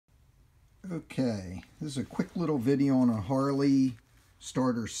Okay, this is a quick little video on a Harley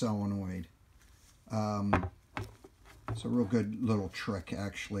starter solenoid. It's a real good little trick,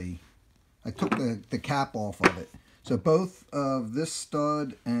 actually. I took the cap off of it. So both of this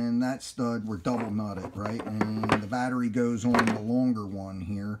stud and that stud were double nutted, right? And the battery goes on the longer one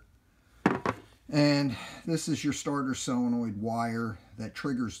here. And this is your starter solenoid wire that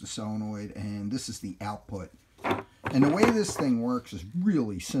triggers the solenoid, and this is the output. And the way this thing works is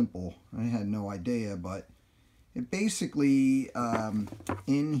really simple. I had no idea, but it basically,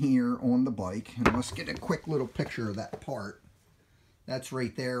 in here on the bike, and let's get a quick little picture of that part. That's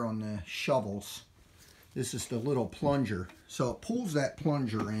right there on the shovels. This is the little plunger. So it pulls that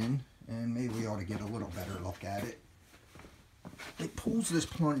plunger in, and maybe we ought to get a little better look at it. It pulls this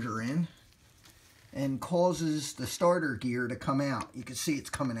plunger in and causes the starter gear to come out. You can see it's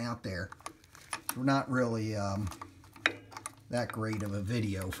coming out there. We're not really that great of a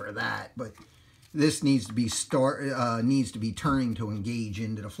video for that, but this needs to be turning to engage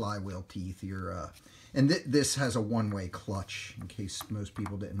into the flywheel teeth. This has a one-way clutch, in case most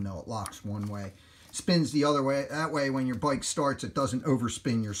people didn't know. It locks one way, spins the other way. That way, when your bike starts, it doesn't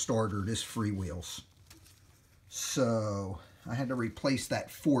overspin your starter. This freewheels. So I had to replace that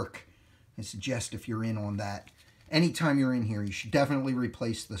fork. I suggest if you're in on that, anytime you're in here, you should definitely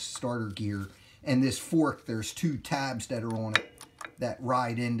replace the starter gear. And this fork, there's two tabs that are on it that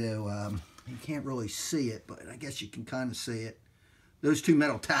ride into, you can't really see it, but I guess you can kind of see it. Those two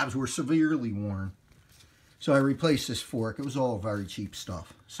metal tabs were severely worn. So I replaced this fork. It was all very cheap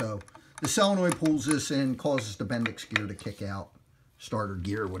stuff. So the solenoid pulls this in, causes the Bendix gear to kick out. Starter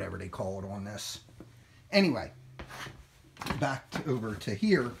gear, whatever they call it on this. Anyway, back over to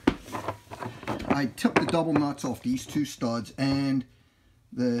here. I took the double nuts off these two studs, and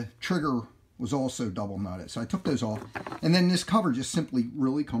the trigger was also double nutted. So I took those off, and then this cover just simply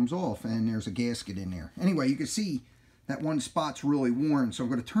really comes off, and there's a gasket in there. Anyway, you can see that one spot's really worn, so I'm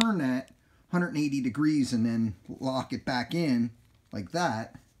going to turn that 180 degrees and then lock it back in like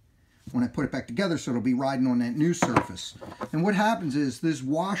that when I put it back together, so it'll be riding on that new surface. And what happens is this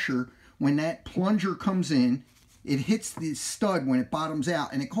washer, when that plunger comes in, it hits the stud when it bottoms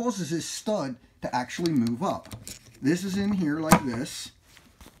out, and it causes this stud to actually move up. This is in here like this.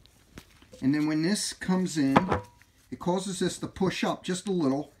 And then when this comes in, it causes this to push up just a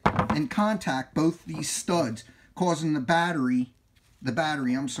little and contact both these studs, causing the battery to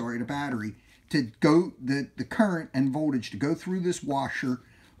go, the current and voltage to go through this washer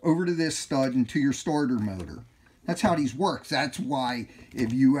over to this stud and to your starter motor. That's how these work. That's why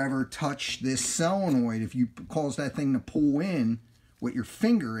if you ever touch this solenoid, if you cause that thing to pull in with your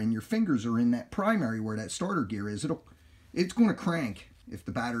finger, and your fingers are in that primary where that starter gear is, it's going to crank if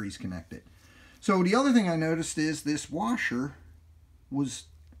the battery's connected. So the other thing I noticed is this washer was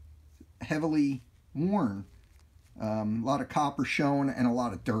heavily worn. A lot of copper showing and a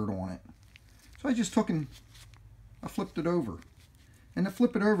lot of dirt on it. So I just took and I flipped it over. And to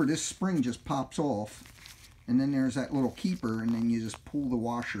flip it over, this spring just pops off. And then there's that little keeper, and then you just pull the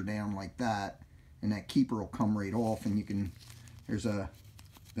washer down like that, and that keeper will come right off, and you can,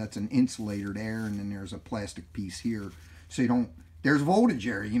 that's an insulator there, and then there's a plastic piece here. So you don't, there's voltage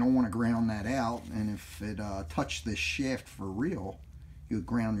there, you don't want to ground that out, and if it touched this shaft for real, you would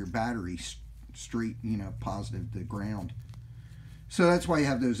ground your battery straight, positive to ground. So that's why you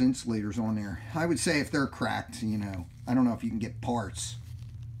have those insulators on there. I would say if they're cracked, I don't know if you can get parts,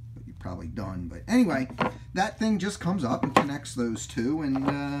 but you're probably done. But anyway, that thing just comes up and connects those two,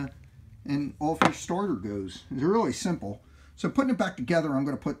 and off your starter goes. It's really simple. So putting it back together, I'm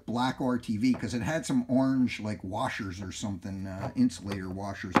going to put black RTV because it had some orange like washers or something, insulator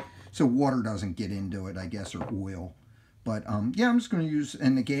washers, so water doesn't get into it, I guess, or oil. But yeah, I'm just going to use,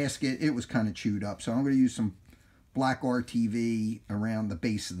 and the gasket, it was kind of chewed up, so I'm going to use some black RTV around the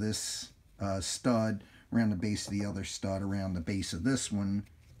base of this stud, around the base of the other stud, around the base of this one,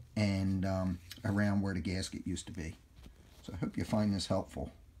 and around where the gasket used to be. So I hope you find this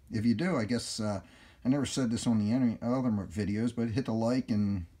helpful. If you do, I guess, I never said this on the other videos, but hit the like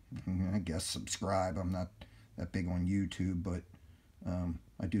and I guess subscribe. I'm not that big on YouTube, but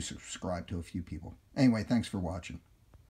I do subscribe to a few people. Anyway, thanks for watching.